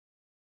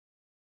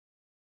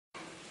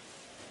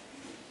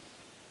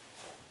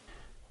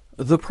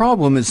The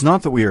problem is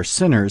not that we are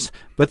sinners,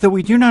 but that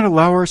we do not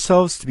allow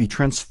ourselves to be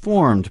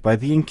transformed by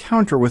the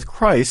encounter with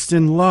Christ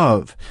in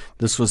love.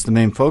 This was the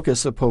main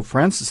focus of Pope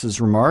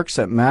Francis's remarks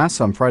at Mass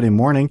on Friday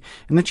morning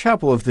in the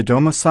chapel of the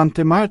Domus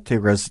Sanctae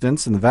Marthae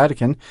residence in the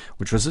Vatican,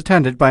 which was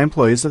attended by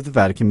employees of the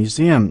Vatican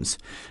Museums.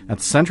 At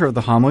the center of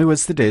the homily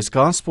was the day's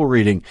Gospel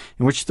reading,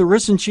 in which the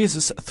risen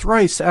Jesus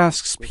thrice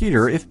asks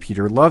Peter if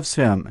Peter loves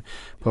him.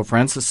 Pope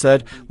Francis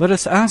said, "Let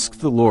us ask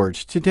the Lord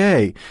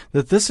today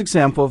that this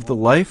example of the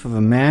life of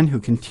a man who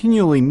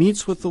continually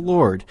meets with the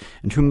Lord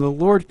and whom the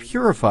Lord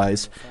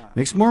purifies,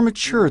 makes more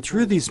mature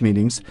through these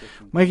meetings,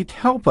 might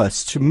help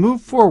us to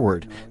move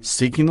forward,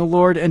 seeking the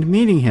Lord and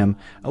meeting him,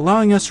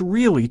 allowing us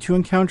really to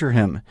encounter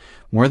him.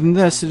 More than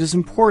this, it is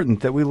important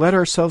that we let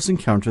ourselves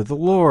encounter the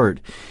Lord.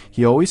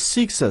 He always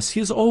seeks us. He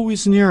is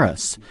always near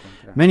us.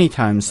 Many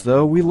times,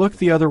 though, we look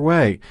the other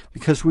way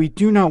because we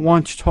do not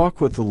want to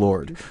talk with the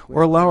Lord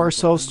or allow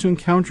ourselves to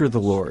encounter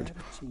the Lord.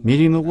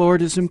 Meeting the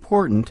Lord is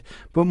important,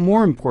 but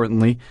more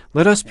importantly,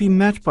 let us be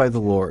met by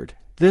the Lord.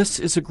 This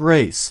is a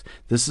grace.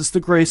 This is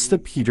the grace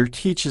that Peter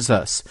teaches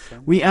us.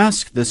 We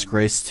ask this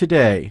grace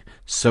today.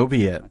 So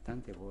be it."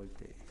 Tante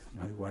volte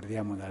noi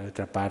guardiamo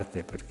dall'altra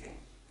parte perché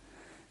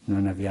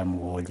non abbiamo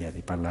voglia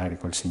di parlare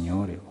col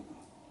Signore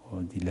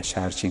o di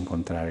lasciarci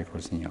incontrare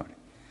col Signore.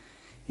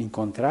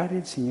 Incontrare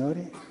il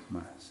Signore,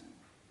 ma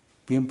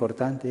più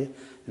importante è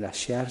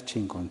lasciarci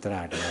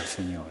incontrare dal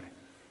Signore.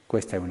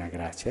 Questa è una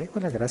grazia, è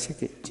quella grazia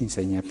che ci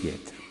insegna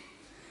Pietro.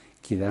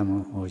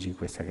 Chiediamo oggi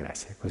questa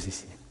grazia, così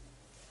sia.